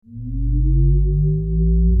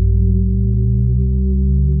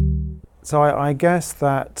So I guess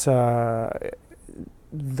that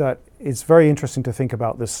that it's very interesting to think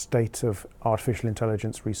about the state of artificial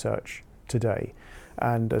intelligence research today,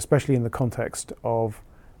 and especially in the context of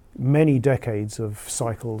many decades of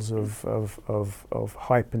cycles of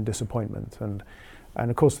hype and disappointment, and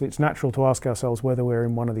of course it's natural to ask ourselves whether we're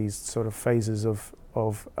in one of these sort of phases of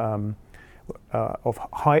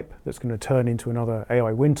hype that's going to turn into another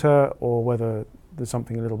AI winter, or whether there's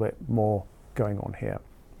something a little bit more going on here.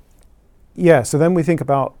 Yeah, so then we think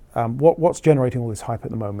about what's generating all this hype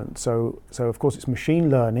at the moment. So of course it's machine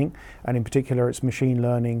learning, and in particular it's machine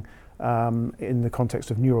learning in the context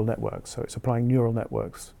of neural networks. So it's applying neural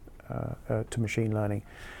networks to machine learning,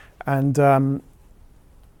 and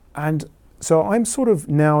so I'm sort of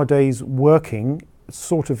nowadays working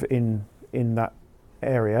sort of in that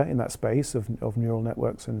area, in that space of neural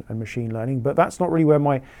networks and machine learning, but that's not really where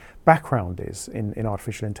my background is in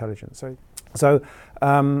artificial intelligence.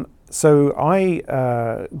 So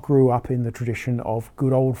I grew up in the tradition of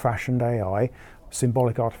good old-fashioned AI,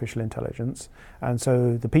 symbolic artificial intelligence, and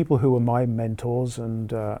so the people who were my mentors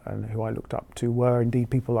and who I looked up to were indeed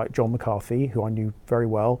people like John McCarthy, who I knew very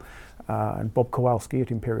well, and Bob Kowalski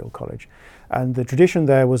at Imperial College. And the tradition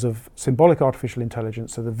there was of symbolic artificial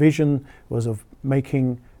intelligence, so the vision was of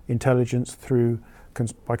making intelligence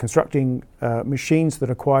by constructing machines that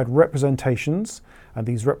acquired representations, and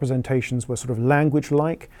these representations were sort of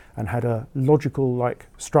language-like and had a logical-like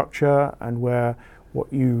structure, and where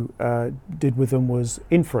what you did with them was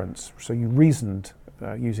inference, so you reasoned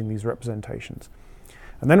using these representations.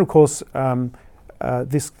 And then, of course,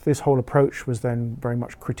 this whole approach was then very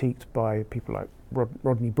much critiqued by people like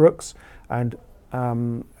Rodney Brooks, and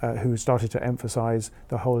who started to emphasize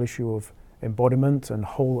the whole issue of embodiment and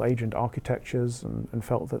whole agent architectures, and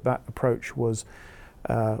felt that approach was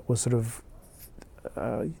sort of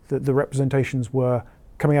the representations were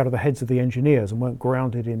coming out of the heads of the engineers and weren't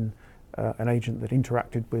grounded in an agent that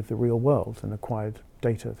interacted with the real world and acquired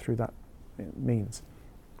data through that means.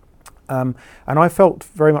 And I felt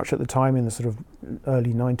very much at the time, in the sort of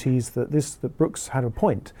early 90s, that Brooks had a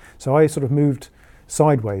point. So I sort of moved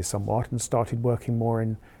sideways somewhat and started working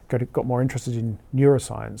got more interested in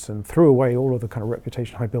neuroscience, and threw away all of the kind of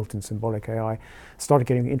reputation I built in symbolic AI, started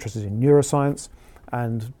getting interested in neuroscience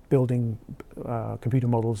and building computer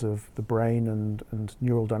models of the brain and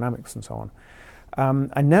neural dynamics and so on.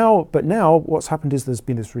 But now what's happened is there's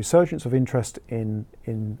been this resurgence of interest in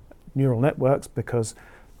neural networks, because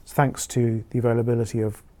thanks to the availability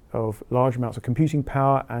of large amounts of computing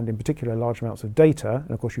power, and in particular large amounts of data,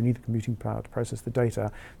 and of course you need the computing power to process the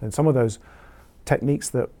data, then some of those techniques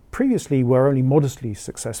that previously were only modestly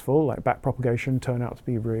successful, like backpropagation, turn out to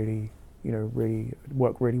be really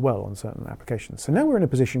work really well on certain applications. So now we're in a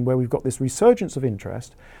position where we've got this resurgence of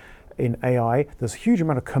interest in AI. There's a huge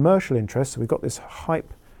amount of commercial interest, so we've got this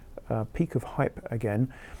hype, peak of hype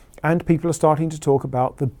again, and people are starting to talk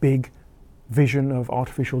about the big vision of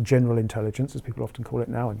artificial general intelligence, as people often call it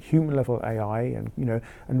now, and human level AI, and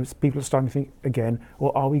people are starting to think again,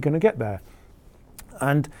 well, are we going to get there?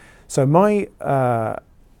 And so my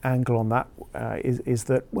angle on that is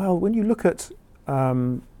that, well, when you look at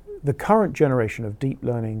the current generation of deep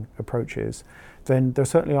learning approaches, then there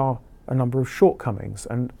certainly are a number of shortcomings.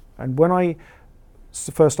 And when I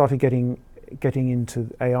first started getting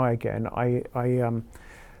into AI again, I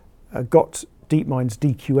got DeepMind's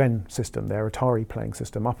DQN system, their Atari playing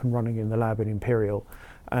system, up and running in the lab at Imperial,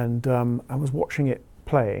 and I was watching it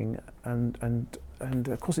playing, and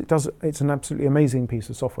of course it's an absolutely amazing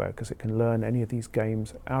piece of software, because it can learn any of these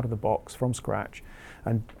games out of the box from scratch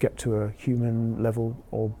and get to a human level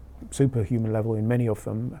or superhuman level in many of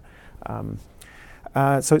them.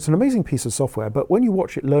 So it's an amazing piece of software, but when you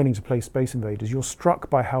watch it learning to play Space Invaders, you're struck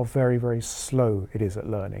by how very, very slow it is at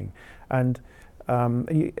learning. And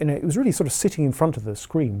it was really sort of sitting in front of the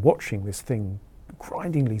screen, watching this thing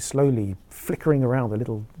grindingly, slowly flickering around the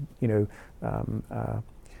little,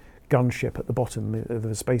 gunship at the bottom of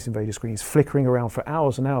the Space Invader screen, is flickering around for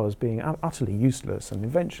hours and hours, being utterly useless, and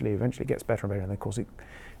eventually it gets better and better, and of course it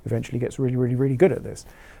eventually gets really, really, really good at this.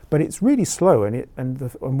 But it's really slow, and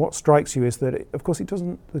what strikes you is that, of course,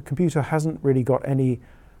 the computer hasn't really got any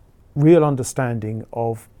real understanding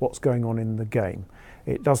of what's going on in the game.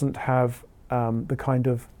 It doesn't have the kind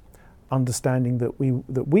of understanding that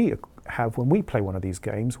we have when we play one of these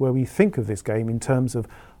games, where we think of this game in terms of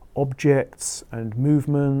objects and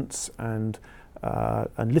movements and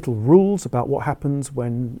little rules about what happens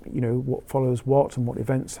when, what follows what and what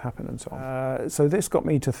events happen and so on. So this got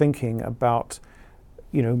me to thinking about,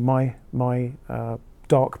 my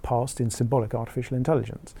dark past in symbolic artificial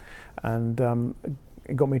intelligence, and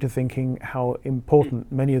it got me to thinking how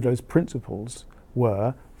important many of those principles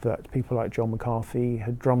were that people like John McCarthy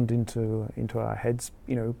had drummed into our heads,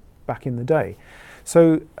 back in the day.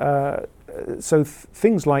 So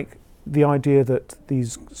things like the idea that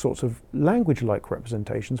these sorts of language-like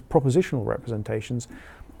representations, propositional representations,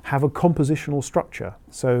 have a compositional structure.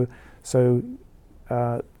 So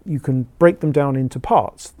you can break them down into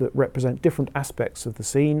parts that represent different aspects of the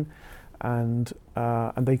scene, and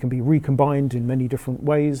they can be recombined in many different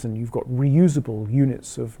ways, and you've got reusable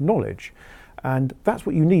units of knowledge. And that's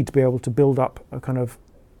what you need to be able to build up a kind of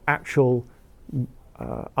actual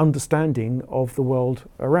understanding of the world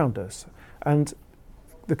around us. And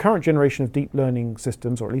the current generation of deep learning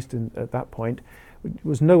systems, or at least at that point,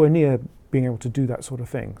 was nowhere near being able to do that sort of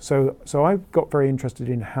thing. So I got very interested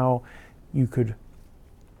in how you could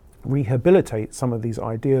rehabilitate some of these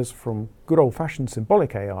ideas from good old-fashioned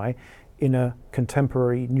symbolic AI in a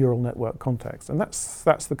contemporary neural network context. And that's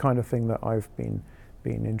the kind of thing that I've been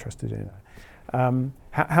interested in.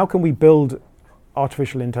 How can we build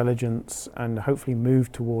artificial intelligence and hopefully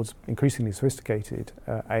move towards increasingly sophisticated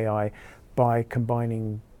AI by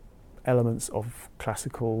combining elements of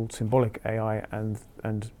classical symbolic AI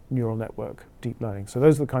and neural network deep learning? So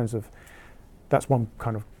that's one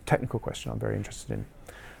kind of technical question I'm very interested in.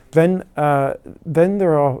 Then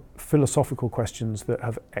there are philosophical questions that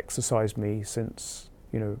have exercised me since,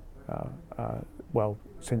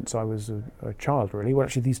 since I was a child, really. Well,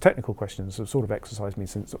 actually, these technical questions have sort of exercised me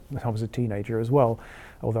since I was a teenager as well,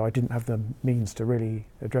 although I didn't have the means to really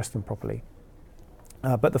address them properly.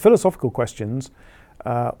 But the philosophical questions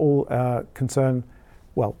all concern,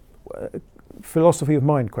 philosophy of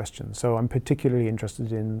mind questions. So I'm particularly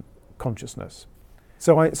interested in consciousness.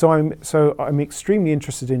 So I'm extremely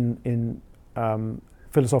interested in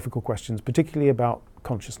philosophical questions, particularly about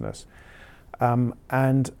consciousness.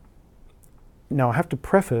 And now I have to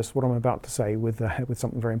preface what I'm about to say with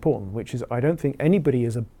something very important, which is I don't think anybody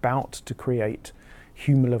is about to create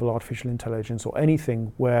human-level artificial intelligence or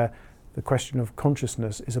anything where the question of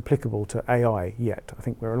consciousness is applicable to AI yet. I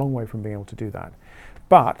think we're a long way from being able to do that.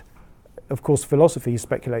 But of course, philosophy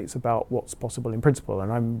speculates about what's possible in principle,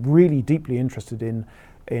 and I'm really deeply interested in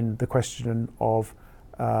the question of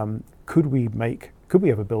could we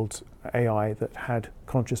ever build AI that had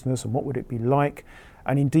consciousness, and what would it be like?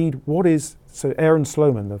 And indeed, so Aaron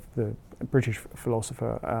Sloman, the British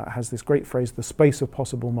philosopher, has this great phrase, the space of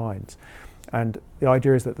possible minds. And the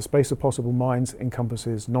idea is that the space of possible minds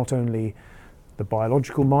encompasses not only the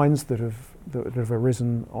biological minds that have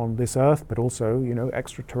arisen on this earth, but also,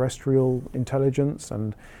 extraterrestrial intelligence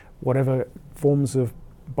and whatever forms of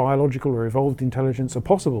biological or evolved intelligence are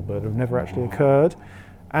possible but have never actually occurred.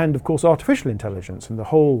 And of course, artificial intelligence and the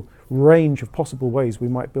whole range of possible ways we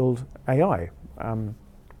might build AI.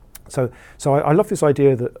 So I love this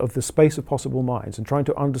idea of the space of possible minds and trying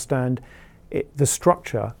to understand the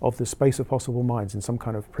structure of the space of possible minds in some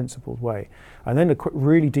kind of principled way. And then a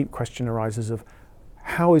really deep question arises of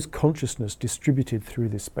how is consciousness distributed through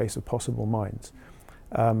this space of possible minds?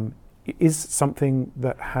 Is something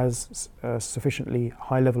that has a sufficiently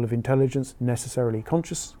high level of intelligence necessarily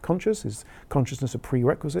conscious? Is consciousness a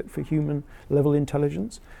prerequisite for human level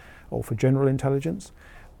intelligence or for general intelligence?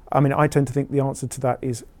 I mean, I tend to think the answer to that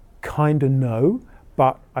is kind of no,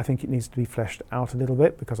 but I think it needs to be fleshed out a little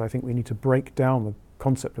bit, because I think we need to break down the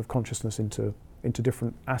concept of consciousness into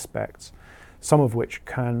different aspects, some of which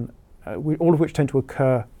all of which tend to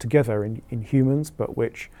occur together in humans, but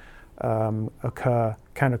which can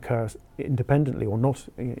occur independently or not.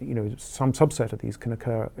 Some subset of these can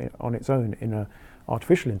occur on its own in an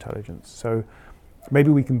artificial intelligence. So maybe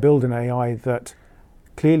we can build an AI that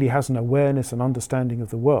clearly has an awareness and understanding of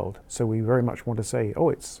the world. So we very much want to say,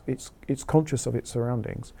 it's conscious of its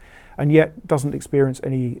surroundings, and yet doesn't experience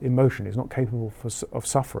any emotion, is not capable of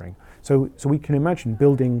suffering. So we can imagine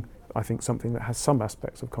building, I think, something that has some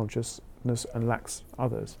aspects of consciousness and lacks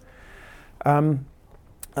others.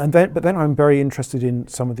 But then I'm very interested in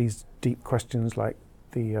some of these deep questions, like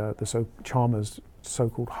Chalmers'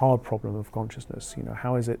 so-called hard problem of consciousness.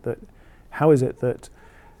 How is it that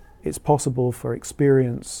it's possible for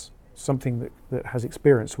experience, something that has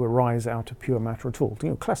experience, to arise out of pure matter at all?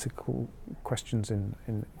 Classical questions in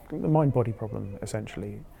the mind-body problem,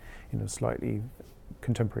 essentially, in a slightly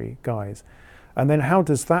contemporary guise. And then how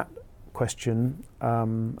does that question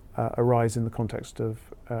arise in the context of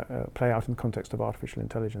play out in the context of artificial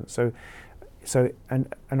intelligence? So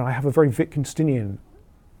I have a very Wittgensteinian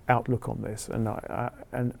outlook on this, and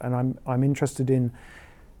I'm interested in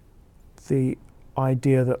the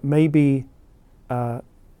idea that maybe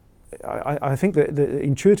I think that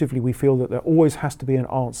intuitively we feel that there always has to be an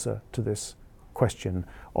answer to this question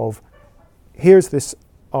of, here's this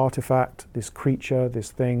artifact, this creature,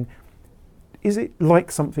 this thing. Is it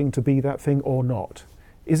like something to be that thing or not?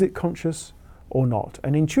 Is it conscious or not?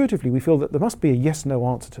 And intuitively we feel that there must be a yes-no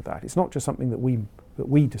answer to that. It's not just something that we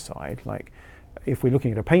decide. Like if we're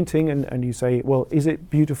looking at a painting and you say, well, is it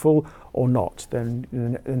beautiful or not? Then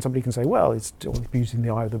somebody can say, well, it's all beauty in the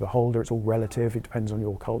eye of the beholder. It's all relative. It depends on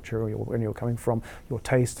your culture or where you're coming from, your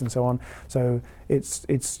taste, and so on. So it's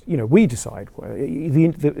we decide.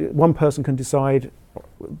 One person can decide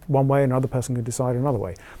one way, another person can decide another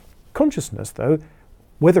way. Consciousness, though,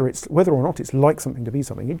 whether or not it's like something to be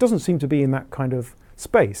something, it doesn't seem to be in that kind of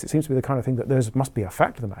space. It seems to be the kind of thing that there must be a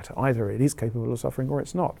fact of the matter. Either it is capable of suffering or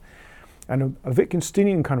it's not. And a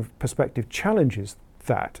Wittgensteinian kind of perspective challenges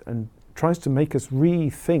that and tries to make us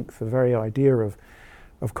rethink the very idea of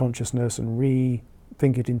consciousness and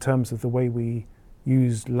rethink it in terms of the way we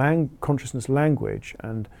use consciousness language,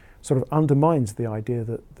 and sort of undermines the idea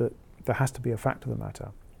that there has to be a fact of the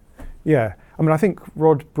matter. Yeah, I mean, I think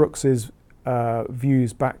Rod Brooks's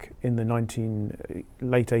views back in the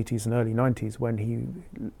late 80s and early 90s, when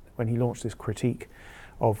he launched this critique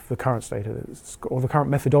of the current state or the current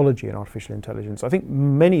methodology in artificial intelligence. I think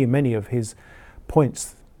many of his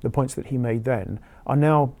points, the points that he made then, are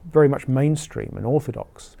now very much mainstream and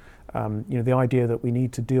orthodox. The idea that we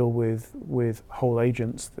need to deal with whole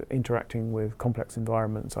agents interacting with complex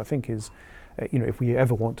environments, I think is, if we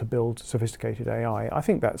ever want to build sophisticated AI, I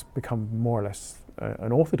think that's become more or less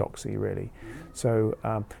an orthodoxy, really. So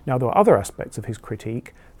now there are other aspects of his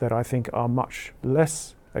critique that I think are much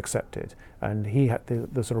less accepted, and he had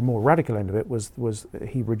the sort of more radical end of it was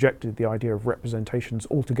he rejected the idea of representations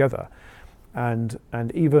altogether, and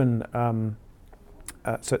even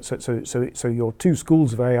so your two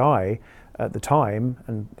schools of AI at the time,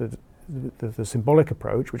 and the symbolic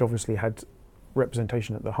approach, which obviously had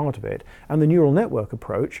representation at the heart of it, and the neural network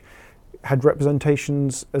approach had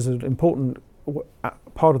representations as an important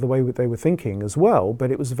part of the way that they were thinking as well,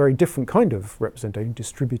 but it was a very different kind of representation,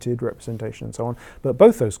 distributed representation and so on. But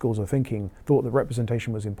both those schools of thinking thought that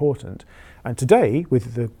representation was important. And today,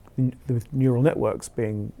 with the neural networks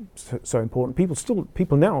being so important,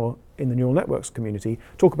 people now in the neural networks community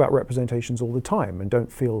talk about representations all the time and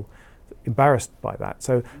don't feel embarrassed by that.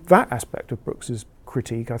 So that aspect of Brooks's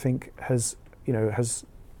critique, I think, is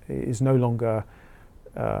no longer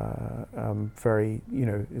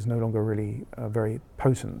is no longer really very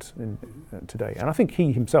potent today, and I think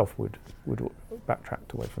he himself would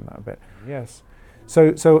backtrack away from that a bit. Yes.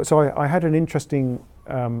 So I had an interesting.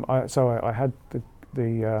 I had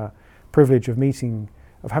the privilege of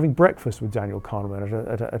having breakfast with Daniel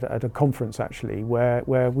Kahneman at a conference, actually,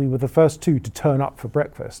 where we were the first two to turn up for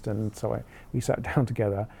breakfast, and so we sat down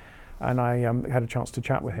together, and I had a chance to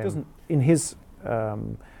chat with him. In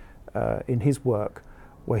his work,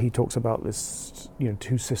 where he talks about this,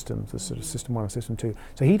 two systems, this sort of system one and system two.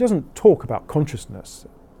 So he doesn't talk about consciousness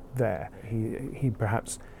there. He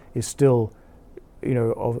perhaps is still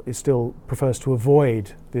prefers to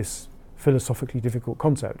avoid this philosophically difficult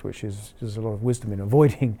concept, which is there's a lot of wisdom in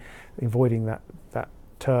avoiding that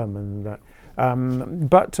term and that.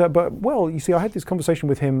 But you see, I had this conversation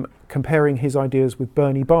with him comparing his ideas with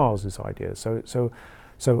Bernie Bars's ideas. So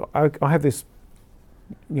I have this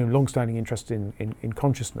long-standing interest in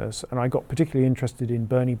consciousness, and I got particularly interested in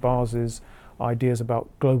Bernie Bars's ideas about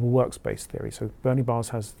global workspace theory. So Bernie Bars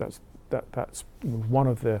has that's one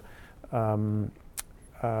of the kind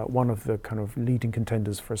of leading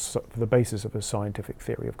contenders for the basis of a scientific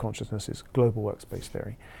theory of consciousness is global workspace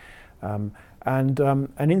theory. And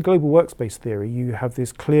in global workspace theory, you have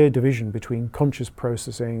this clear division between conscious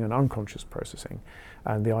processing and unconscious processing.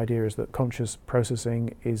 And the idea is that conscious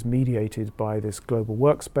processing is mediated by this global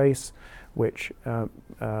workspace, which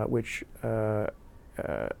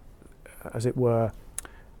as it were,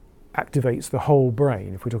 activates the whole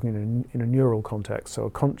brain, if we're talking in a neural context.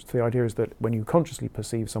 So the idea is that when you consciously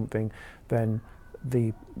perceive something, then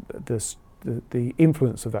the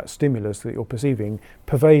influence of that stimulus that you're perceiving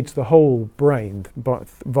pervades the whole brain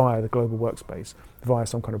via the global workspace, via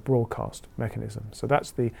some kind of broadcast mechanism. So that's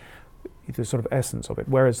the sort of essence of it.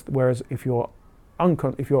 Whereas if there's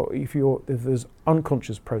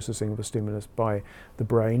unconscious processing of a stimulus by the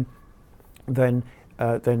brain, then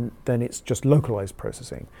it's just localized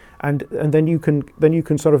processing, and then you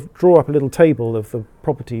can sort of draw up a little table of the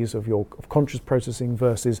properties of conscious processing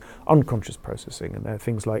versus unconscious processing, and there are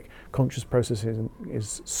things like conscious processing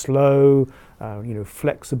is slow,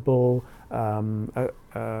 flexible, and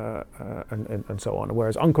so on.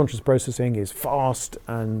 Whereas unconscious processing is fast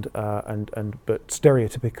and but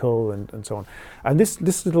stereotypical and so on. And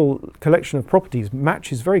this little collection of properties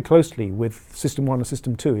matches very closely with System 1 and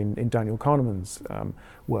System 2 in Daniel Kahneman's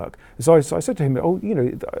work. So I said to him,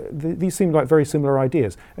 these seem like very similar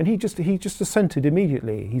ideas, and he just assented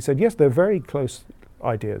immediately. He said, yes, they're very close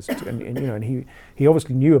ideas, and he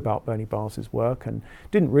obviously knew about Bernie Barnes's work and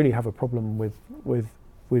didn't really have a problem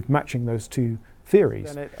with matching those two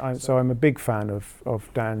theories. So I'm a big fan of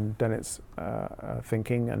Dan Dennett's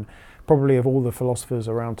thinking, and probably of all the philosophers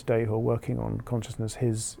around today who are working on consciousness,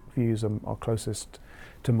 his views are closest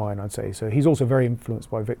to mine, I'd say. So he's also very influenced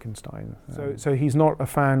by Wittgenstein. So he's not a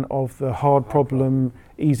fan of the hard problem,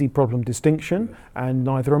 easy problem distinction, and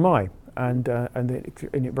neither am I. And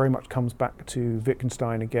it very much comes back to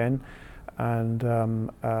Wittgenstein again, and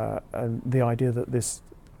the idea that this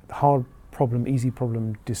hard problem, easy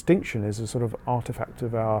problem distinction is a sort of artifact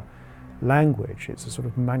of our language. It's a sort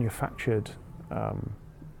of manufactured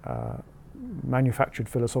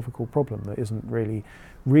philosophical problem that isn't really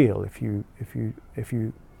real if you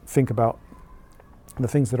think about the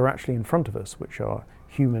things that are actually in front of us, which are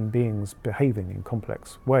human beings behaving in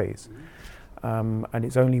complex ways. And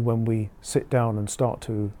it's only when we sit down and start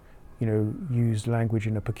to, use language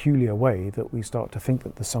in a peculiar way that we start to think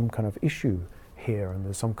that there's some kind of issue here, and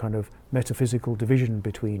there's some kind of metaphysical division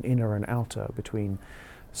between inner and outer, between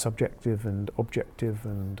subjective and objective,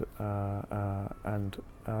 and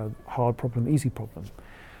hard problem, easy problem.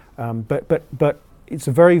 But it's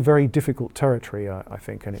a very, very difficult territory, I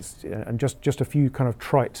think, and just a few kind of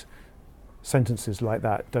trite sentences like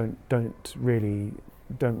that don't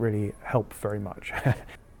really help very much.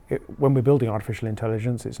 When we're building artificial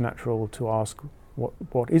intelligence, it's natural to ask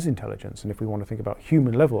what is intelligence, and if we want to think about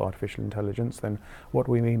human level artificial intelligence, then what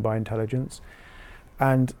do we mean by intelligence?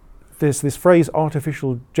 And there's this phrase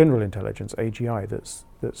artificial general intelligence, AGI,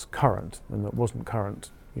 that's current and that wasn't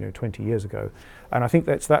current 20 years ago, and I think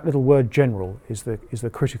that little word general is the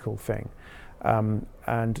critical thing.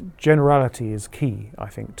 And generality is key, I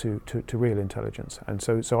think, to real intelligence. And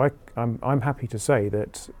so I'm happy to say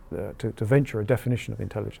that to venture a definition of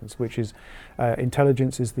intelligence, which is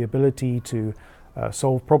intelligence is the ability to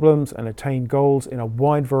solve problems and attain goals in a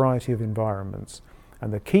wide variety of environments.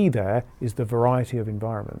 And the key there is the variety of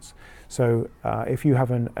environments. So if you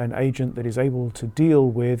have an agent that is able to deal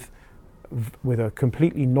with a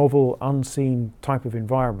completely novel, unseen type of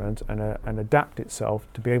environment and adapt itself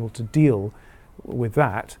to be able to deal with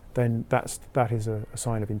that, then that is a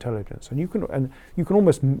sign of intelligence. And you can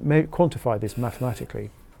almost quantify this mathematically.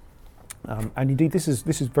 And indeed, this is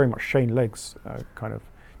very much Shane Legg's kind of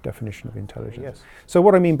definition of intelligence. Yes. So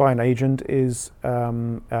what I mean by an agent is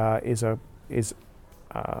a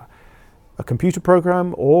computer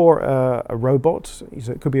program or a robot. So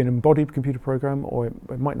it could be an embodied computer program, or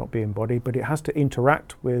it might not be embodied, but it has to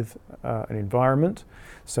interact with an environment.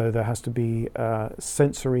 So there has to be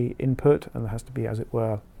sensory input, and there has to be, as it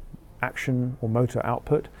were, action or motor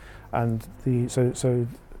output. And so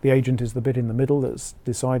the agent is the bit in the middle that's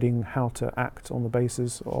deciding how to act on the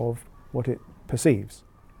basis of what it perceives.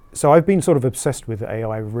 So I've been sort of obsessed with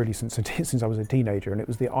AI really since I was a teenager, and it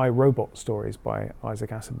was the I, Robot stories by Isaac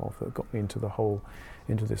Asimov that got me into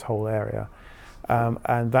this whole area.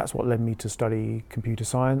 And that's what led me to study computer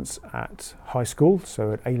science at high school,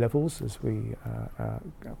 so at A levels, as we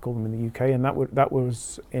call them in the UK, and that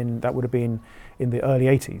would have been in the early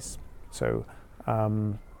 80s. So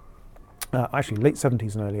actually late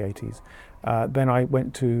 70s and early 80s. Then I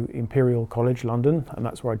went to Imperial College London, and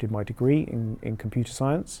that's where I did my degree in computer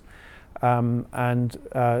science.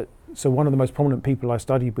 So one of the most prominent people I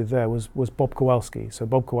studied with there was Bob Kowalski. So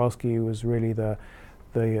Bob Kowalski was really the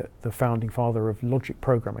founding father of logic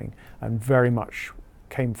programming, and very much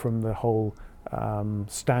came from the whole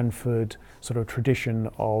Stanford sort of tradition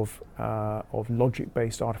of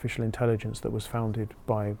logic-based artificial intelligence that was founded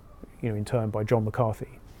by, in turn by John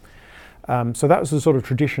McCarthy. So that was the sort of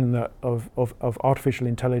tradition of artificial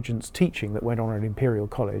intelligence teaching that went on at Imperial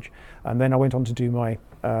College. And then I went on to do my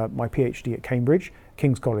PhD at Cambridge,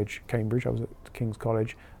 King's College, Cambridge. I was at King's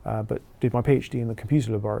College, but did my PhD in the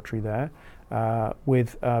computer laboratory there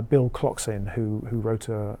with Bill Clocksin, who wrote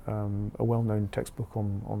a well-known textbook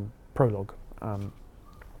on Prolog.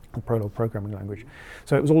 The Prolog programming language.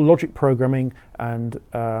 So it was all logic programming, and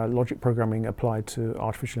logic programming applied to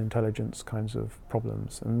artificial intelligence kinds of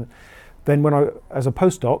problems. And then as a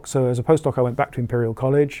postdoc, I went back to Imperial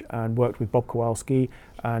College and worked with Bob Kowalski,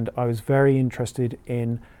 and I was very interested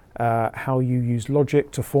in how you use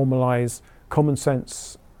logic to formalize common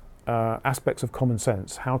sense aspects of common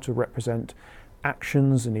sense, how to represent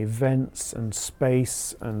actions and events and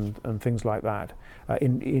space and things like that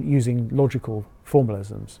in using logical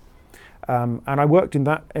formalisms. And I worked in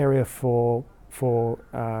that area for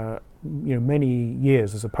many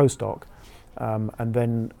years as a postdoc, and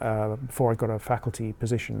then before I got a faculty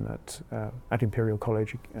position at Imperial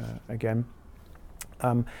College again,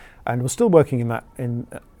 and was still working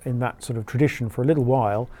in that sort of tradition for a little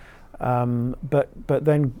while, but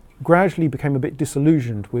then gradually became a bit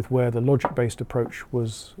disillusioned with where the logic-based approach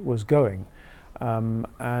was going,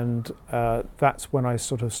 and that's when I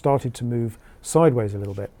sort of started to move sideways a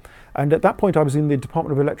little bit. And at that point, I was in the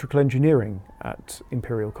Department of Electrical Engineering at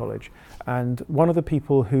Imperial College, and one of the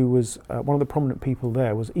people who was one of the prominent people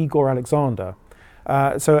there was Igor Alexander.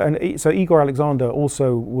 So Igor Alexander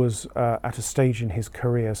also was at a stage in his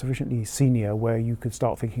career sufficiently senior where you could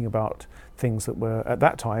start thinking about things that were at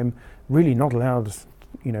that time really not allowed,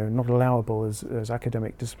 not allowable as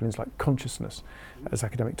academic disciplines like consciousness as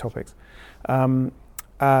academic topics.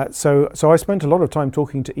 So I spent a lot of time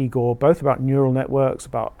talking to Igor, both about neural networks,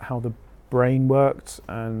 about how the brain worked,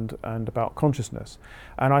 and about consciousness.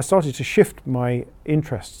 And I started to shift my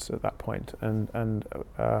interests at that point, and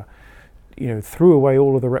threw away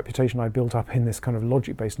all of the reputation I built up in this kind of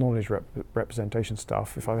logic-based knowledge representation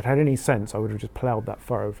stuff. If I had had any sense, I would have just ploughed that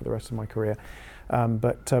furrow for the rest of my career.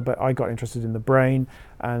 But I got interested in the brain,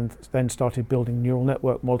 and then started building neural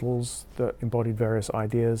network models that embodied various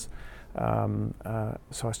ideas.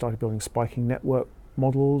 So I started building spiking network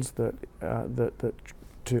models that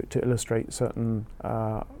to illustrate certain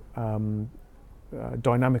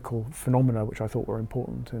dynamical phenomena which I thought were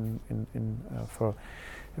important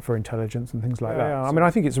for intelligence and things like that. I mean, I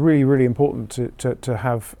think it's really, really important to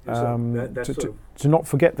have to not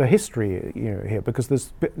forget the history, here, because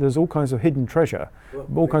there's all kinds of hidden treasure,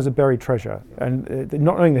 all kinds of buried treasure, and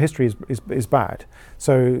not knowing the history is bad.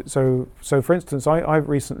 So for instance, I've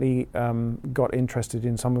recently got interested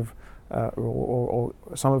in some of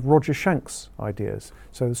some of Roger Shank's ideas.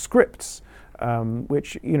 So scripts.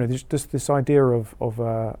 Which there's this idea of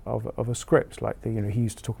a script, like he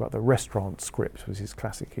used to talk about the restaurant script was his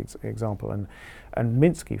classic example, and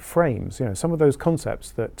Minsky frames, some of those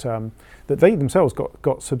concepts that they themselves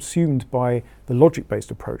got subsumed by the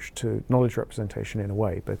logic-based approach to knowledge representation in a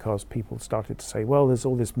way, because people started to say, well, there's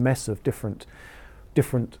all this mess of different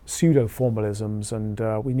pseudo-formalisms, and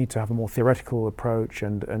we need to have a more theoretical approach,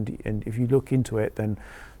 and if you look into it, then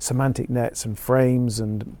semantic nets and frames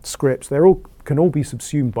and scripts, can all be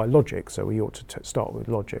subsumed by logic, so we ought to start with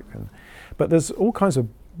logic. But there's all kinds of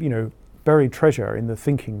buried treasure in the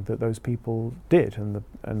thinking that those people did, and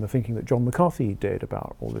the thinking that John McCarthy did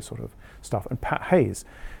about all this sort of stuff. And Pat Hayes'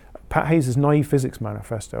 Naive Physics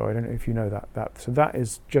Manifesto, I don't know if you know that. So that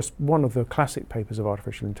is just one of the classic papers of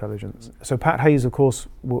artificial intelligence. So Pat Hayes, of course,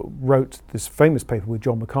 wrote this famous paper with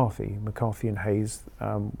John McCarthy and Hayes,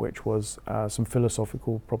 which was some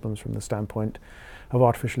philosophical problems from the standpoint of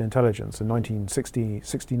artificial intelligence, a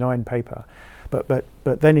 1969 paper. But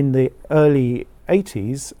then in the early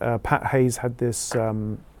 80s, Pat Hayes had this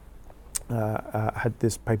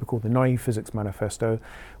paper called the Naive Physics Manifesto,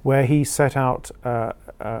 where he set out a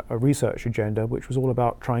research agenda which was all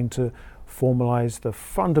about trying to formalize the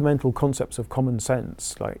fundamental concepts of common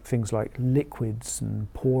sense, like things like liquids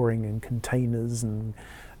and pouring and containers and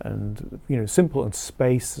simple and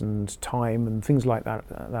space and time and things like that.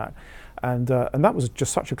 And that was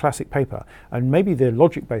just such a classic paper. And maybe the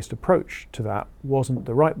logic-based approach to that wasn't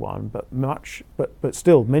the right one, but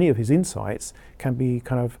still many of his insights can be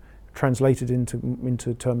kind of translated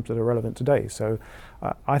into terms that are relevant today. So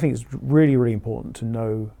I think it's really, really important to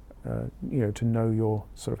know your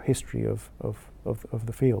sort of history of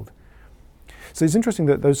the field. So it's interesting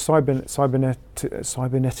that those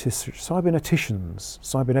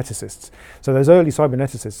cyberneticists, so those early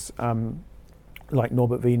cyberneticists, like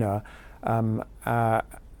Norbert Wiener,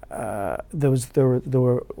 there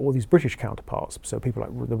were all these British counterparts. So people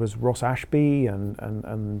like, there was Ross Ashby and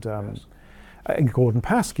Gordon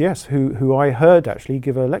Pask, yes, who I heard actually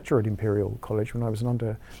give a lecture at Imperial College when I was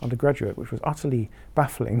an undergraduate, which was utterly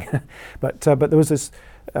baffling. but there was this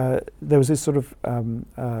sort of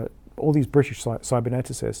all these British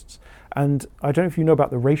cyberneticists, and I don't know if you know about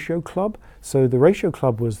the Ratio Club. So the Ratio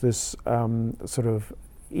Club was this sort of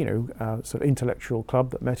intellectual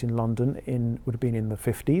club that met in London would have been in the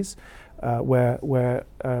 50s, where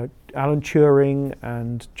Alan Turing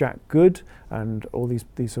and Jack Good and all these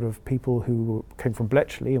sort of people who came from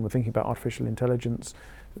Bletchley and were thinking about artificial intelligence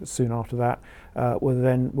soon after that,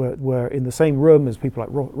 were in the same room as people like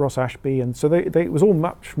Ross Ashby, and so it was all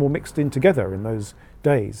much more mixed in together in those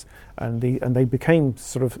days, and they became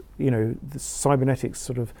sort of, the cybernetics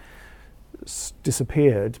sort of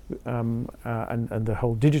disappeared, and the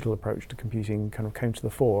whole digital approach to computing kind of came to the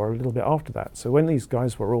fore a little bit after that. So when these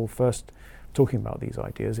guys were all first talking about these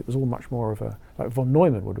ideas, it was all much more of like von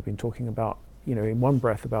Neumann would have been talking about, in one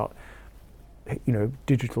breath about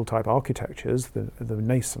digital type architectures, the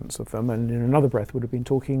nascence of them, and in another breath would have been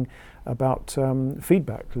talking about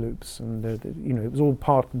feedback loops, and it was all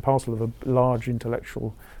part and parcel of a large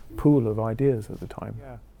intellectual pool of ideas at the time.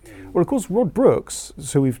 Yeah. Well, of course, Rod Brooks,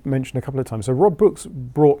 so we've mentioned a couple of times. So Rod Brooks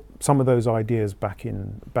brought some of those ideas back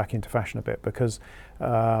into fashion a bit, because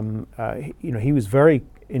he was very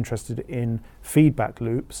interested in feedback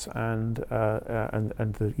loops and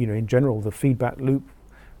the in general the feedback loop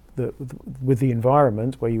with the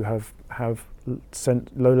environment, where you have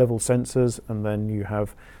low-level sensors, and then you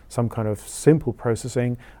have some kind of simple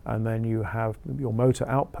processing, and then you have your motor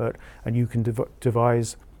output, and you can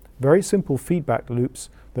devise very simple feedback loops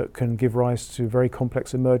that can give rise to very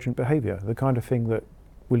complex emergent behavior, the kind of thing that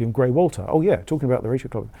William Gray Walter, talking about the ratio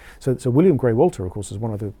clock. So William Gray Walter, of course, is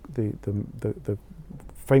one of the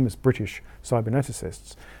famous British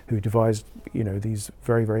cyberneticists who devised, these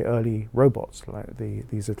very, very early robots, like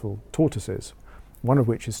these little tortoises, one of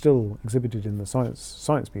which is still exhibited in the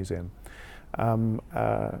Science Museum.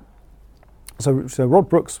 So Rod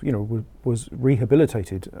Brooks, was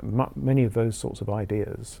rehabilitated many of those sorts of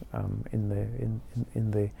ideas in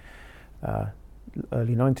the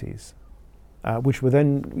early 90s, which were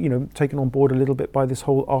then, taken on board a little bit by this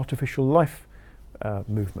whole artificial life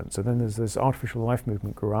movement. So then there's this artificial life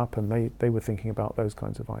movement grew up, and they were thinking about those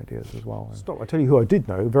kinds of ideas as well. I tell you who I did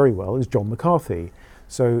know very well is John McCarthy.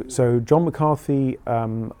 So John McCarthy,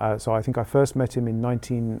 so I think I first met him in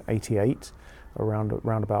 1988,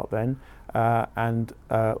 around about then, and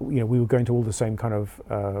we were going to all the same kind of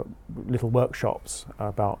little workshops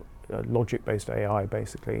about logic-based AI,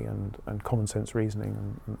 basically, and common sense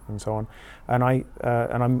reasoning and so on. And I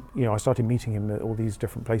started meeting him at all these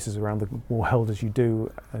different places around the world, as you do,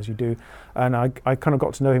 and I kind of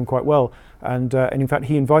got to know him quite well. And in fact,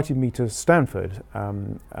 he invited me to Stanford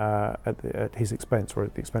at his expense, or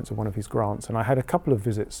at the expense of one of his grants. And I had a couple of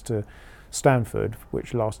visits to Stanford,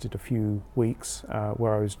 which lasted a few weeks,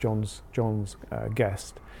 where I was John's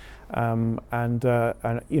guest. So I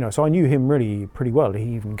knew him really pretty well.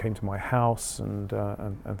 He even came to my house and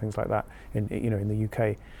things like that in the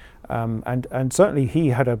UK, and certainly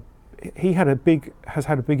has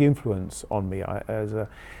had a big influence on me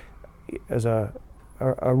as a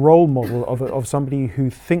role model of somebody who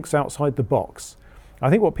thinks outside the box. I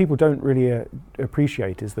think what people don't really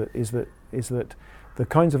appreciate is that the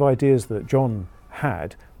kinds of ideas that John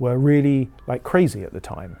had were really like crazy at the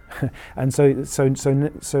time, and so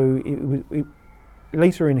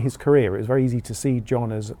later in his career, it was very easy to see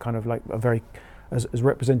John as kind of like as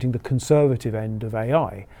representing the conservative end of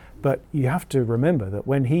AI. But you have to remember that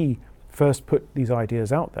when he first put these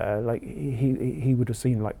ideas out there, like he would have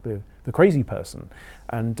seemed like the crazy person,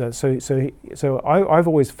 and so I've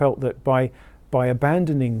always felt that by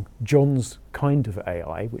abandoning John's kind of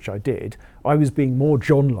AI, which I did, I was being more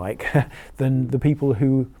John-like than the people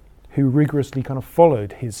who rigorously kind of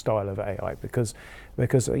followed his style of AI, because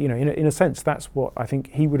in a sense that's what I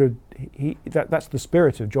think that's the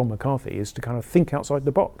spirit of John McCarthy, is to kind of think outside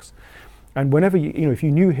the box. And whenever if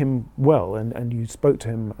you knew him well and you spoke to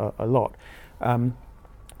him a lot,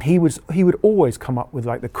 he would always come up with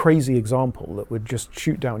like the crazy example that would just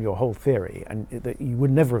shoot down your whole theory, and that you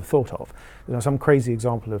would never have thought of. Some crazy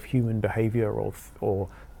example of human behavior or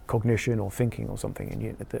cognition or thinking or something,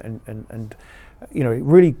 and it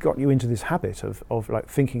really got you into this habit of like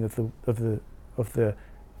thinking of the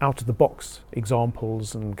out of the box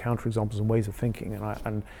examples and counterexamples and ways of thinking,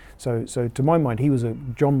 and so to my mind,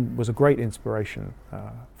 John was a great inspiration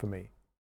for me.